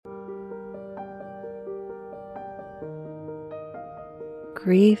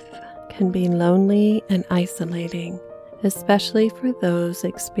grief can be lonely and isolating, especially for those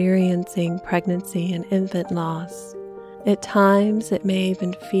experiencing pregnancy and infant loss. At times, it may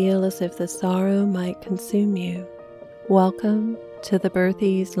even feel as if the sorrow might consume you. Welcome to the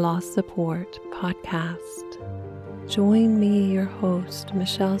Birthies Loss Support podcast. Join me, your host,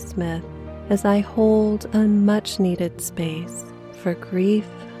 Michelle Smith, as I hold a much-needed space for grief,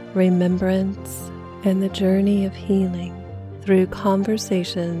 remembrance, and the journey of healing through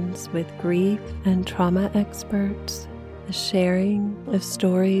conversations with grief and trauma experts, the sharing of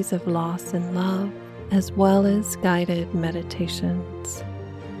stories of loss and love, as well as guided meditations.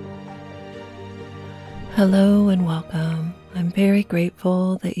 Hello and welcome. I'm very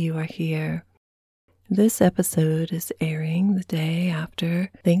grateful that you are here. This episode is airing the day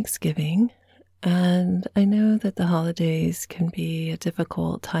after Thanksgiving, and I know that the holidays can be a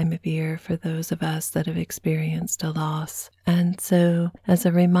difficult time of year for those of us that have experienced a loss. And so, as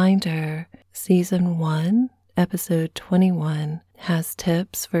a reminder, Season 1, Episode 21, has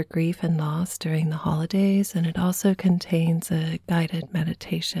tips for grief and loss during the holidays, and it also contains a guided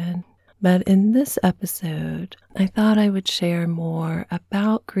meditation. But in this episode, I thought I would share more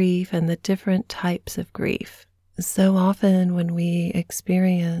about grief and the different types of grief. So often when we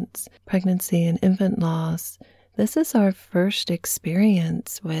experience pregnancy and infant loss, this is our first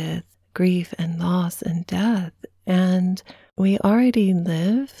experience with grief and loss and death. And we already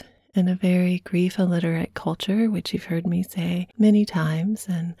live in a very grief-illiterate culture, which you've heard me say many times,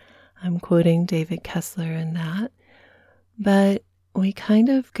 and I'm quoting David Kessler in that. But we kind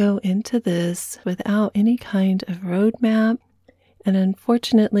of go into this without any kind of roadmap. And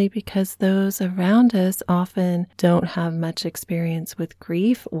unfortunately, because those around us often don't have much experience with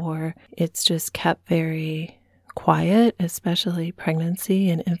grief, or it's just kept very quiet, especially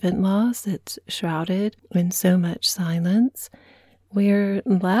pregnancy and infant loss, it's shrouded in so much silence. We're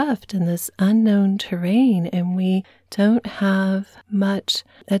left in this unknown terrain and we don't have much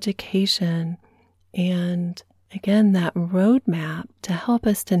education. And again, that roadmap to help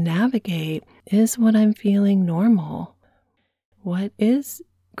us to navigate is what I'm feeling normal. What is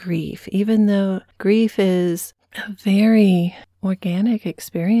grief? Even though grief is a very organic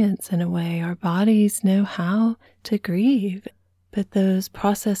experience in a way, our bodies know how to grieve, but those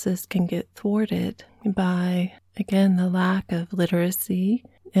processes can get thwarted by, again, the lack of literacy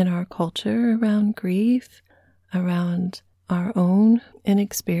in our culture around grief, around our own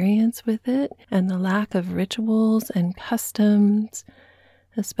inexperience with it, and the lack of rituals and customs,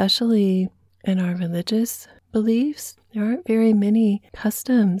 especially in our religious beliefs. There aren't very many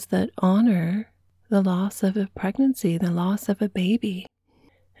customs that honor the loss of a pregnancy, the loss of a baby.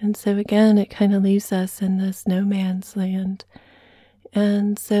 And so again, it kind of leaves us in this no man's land.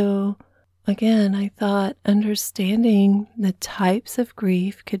 And so again, I thought understanding the types of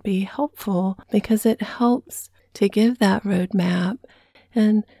grief could be helpful because it helps to give that roadmap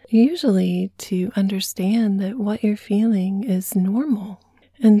and usually to understand that what you're feeling is normal.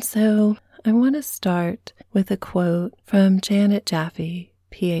 And so I want to start with a quote from Janet Jaffe,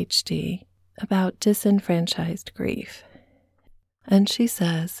 PhD, about disenfranchised grief. And she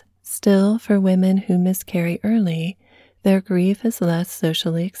says, "Still, for women who miscarry early, their grief is less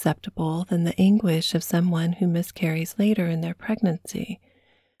socially acceptable than the anguish of someone who miscarries later in their pregnancy.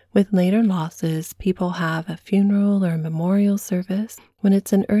 With later losses, people have a funeral or memorial service. When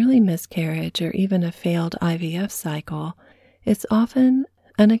it's an early miscarriage or even a failed IVF cycle, it's often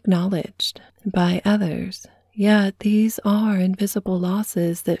unacknowledged by others. Yet these are invisible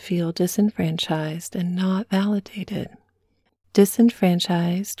losses that feel disenfranchised and not validated.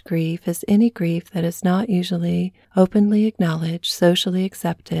 Disenfranchised grief is any grief that is not usually openly acknowledged, socially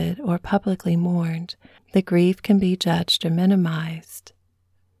accepted, or publicly mourned. The grief can be judged or minimized."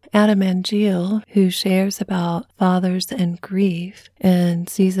 Adam Angeal, who shares about fathers and grief in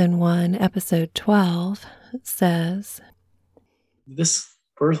Season 1, Episode 12, says, "This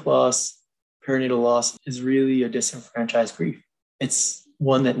birth loss, perinatal loss is really a disenfranchised grief. It's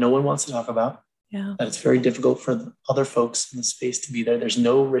one that no one wants to talk about. Yeah. That it's very difficult for the other folks in the space to be there. There's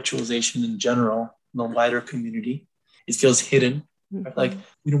no ritualization in general in the wider community. It feels hidden, like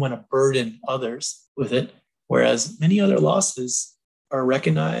we don't want to burden others with it. Whereas many other losses are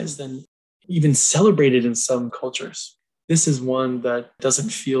recognized and even celebrated in some cultures. This is one that doesn't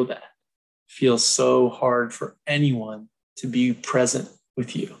feel that. It feels so hard for anyone to be present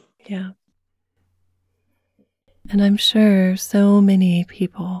with you." Yeah. And I'm sure so many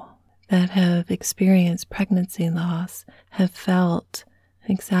people that have experienced pregnancy loss have felt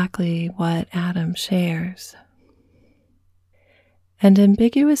exactly what Adam shares. And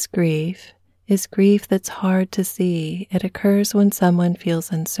ambiguous grief is grief that's hard to see. It occurs when someone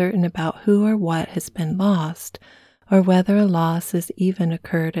feels uncertain about who or what has been lost, or whether a loss has even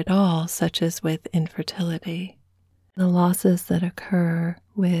occurred at all, such as with infertility. The losses that occur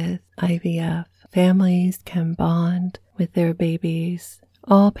with IVF, families can bond with their babies.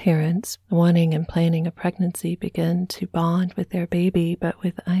 All parents wanting and planning a pregnancy begin to bond with their baby, but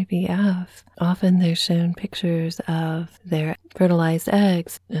with IVF, often they're shown pictures of their fertilized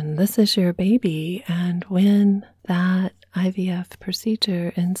eggs, and this is your baby. And when that IVF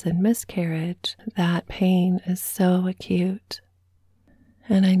procedure ends in miscarriage, that pain is so acute.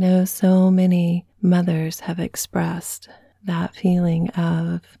 And I know so many mothers have expressed that feeling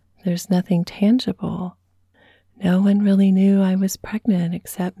of there's nothing tangible. No one really knew I was pregnant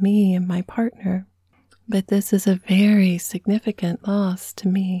except me and my partner. But this is a very significant loss to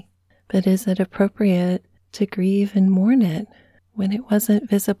me. But is it appropriate to grieve and mourn it when it wasn't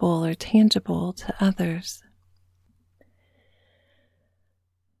visible or tangible to others?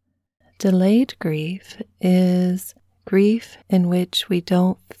 Delayed grief is grief in which we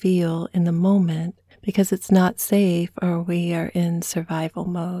don't feel in the moment because it's not safe or we are in survival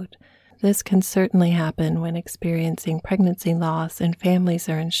mode. This can certainly happen when experiencing pregnancy loss and families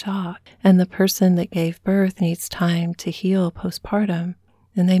are in shock, and the person that gave birth needs time to heal postpartum,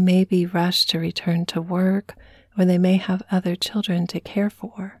 and they may be rushed to return to work, or they may have other children to care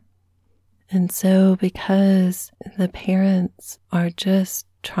for. And so because the parents are just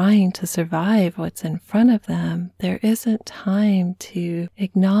trying to survive what's in front of them, there isn't time to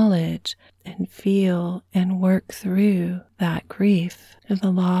acknowledge and feel and work through that grief of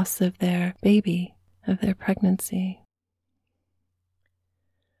the loss of their baby, of their pregnancy.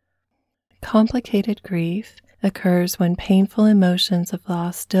 Complicated grief occurs when painful emotions of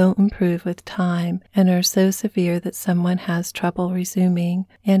loss don't improve with time and are so severe that someone has trouble resuming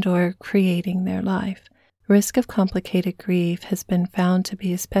and or creating their life. Risk of complicated grief has been found to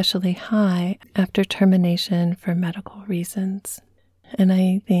be especially high after termination for medical reasons. And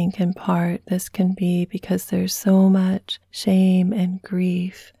I think in part this can be because there's so much shame and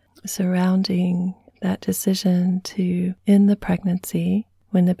grief surrounding that decision to end the pregnancy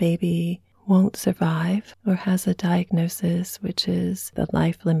when the baby won't survive or has a diagnosis which is the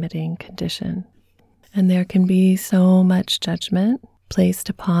life-limiting condition. And there can be so much judgment placed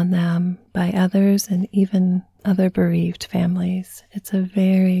upon them by others and even other bereaved families. It's a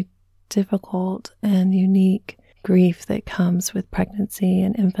very difficult and unique grief that comes with pregnancy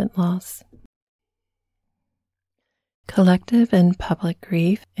and infant loss. Collective and public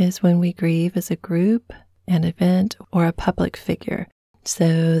grief is when we grieve as a group, an event, or a public figure.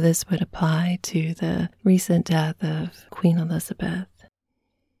 So this would apply to the recent death of Queen Elizabeth.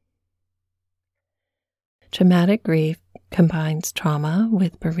 Traumatic grief combines trauma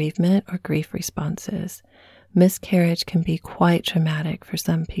with bereavement or grief responses. Miscarriage can be quite traumatic for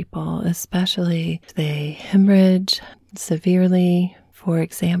some people, especially if they hemorrhage severely, for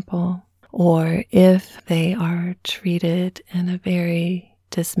example, or if they are treated in a very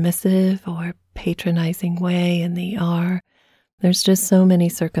dismissive or patronizing way in the ER. There's just so many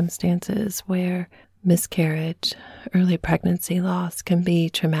circumstances where miscarriage, early pregnancy loss can be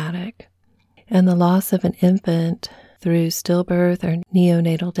traumatic. And the loss of an infant through stillbirth or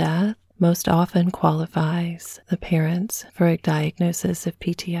neonatal death most often qualifies the parents for a diagnosis of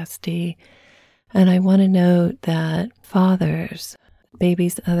PTSD. And I want to note that fathers,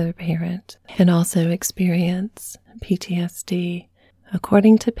 baby's other parent, can also experience PTSD.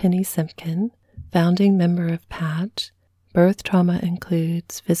 According to Penny Simpkin, founding member of Patch, birth trauma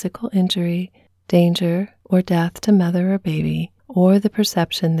includes physical injury, danger, or death to mother or baby, or the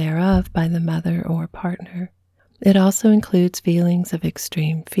perception thereof by the mother or partner. It also includes feelings of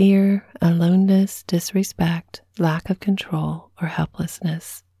extreme fear, aloneness, disrespect, lack of control, or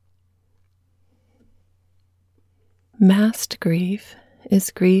helplessness. Masked grief is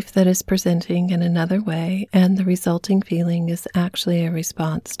grief that is presenting in another way, and the resulting feeling is actually a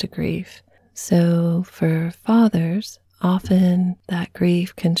response to grief. So for fathers, often that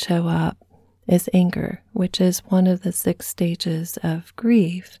grief can show up as anger, which is one of the 6 stages of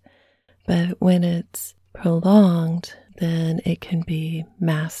grief. But when it's prolonged, then it can be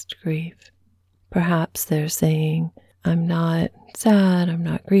masked grief. Perhaps they're saying, I'm not sad, I'm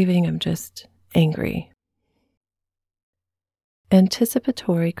not grieving, I'm just angry.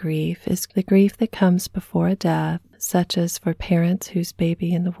 Anticipatory grief is the grief that comes before a death, such as for parents whose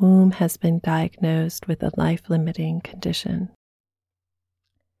baby in the womb has been diagnosed with a life-limiting condition.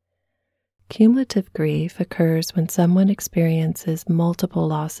 Cumulative grief occurs when someone experiences multiple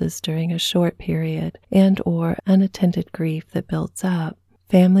losses during a short period and/or unattended grief that builds up.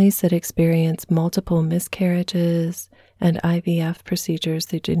 Families that experience multiple miscarriages and IVF procedures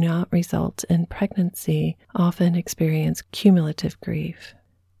that do not result in pregnancy often experience cumulative grief.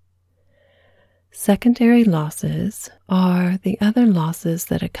 Secondary losses are the other losses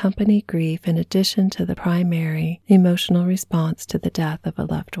that accompany grief in addition to the primary emotional response to the death of a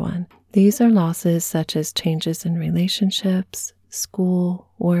loved one. These are losses such as changes in relationships, school,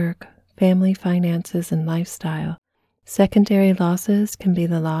 work, family finances, and lifestyle. Secondary losses can be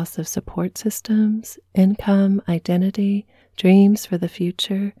the loss of support systems, income, identity, dreams for the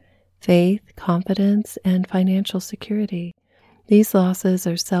future, faith, confidence, and financial security. These losses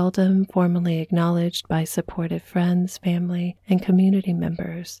are seldom formally acknowledged by supportive friends, family, and community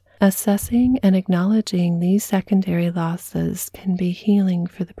members. Assessing and acknowledging these secondary losses can be healing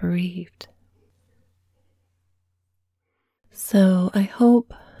for the bereaved. So I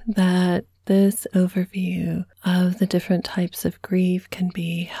hope that this overview of the different types of grief can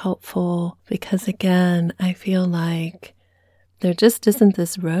be helpful because, again, I feel like there just isn't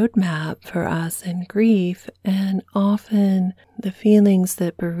this roadmap for us in grief, and often the feelings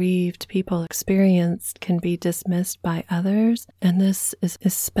that bereaved people experience can be dismissed by others, and this is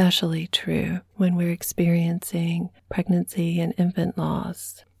especially true when we're experiencing pregnancy and infant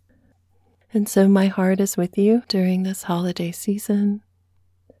loss. And so my heart is with you during this holiday season.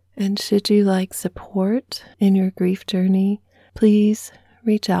 And should you like support in your grief journey, please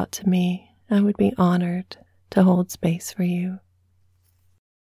reach out to me. I would be honored to hold space for you.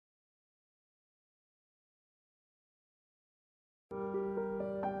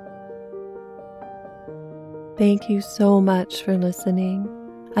 Thank you so much for listening.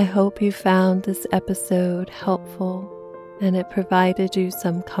 I hope you found this episode helpful and it provided you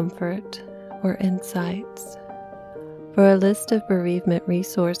some comfort or insights. For a list of bereavement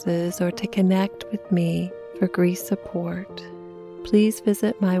resources or to connect with me for grief support, please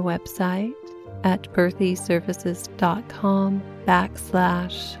visit my website at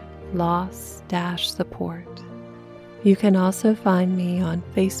birthyservices.com/loss-support. You can also find me on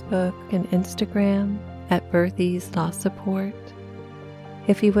Facebook and Instagram at Birthy's Loss Support.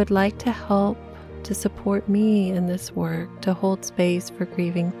 If you would like to help to support me in this work to hold space for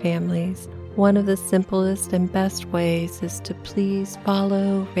grieving families, one of the simplest and best ways is to please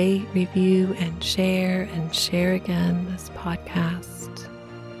follow, rate, review, and share again this podcast.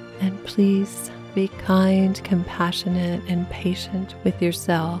 And please be kind, compassionate, and patient with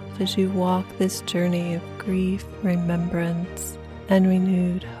yourself as you walk this journey of grief, remembrance, and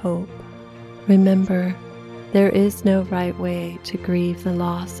renewed hope. Remember, there is no right way to grieve the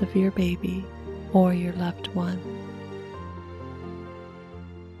loss of your baby or your loved one.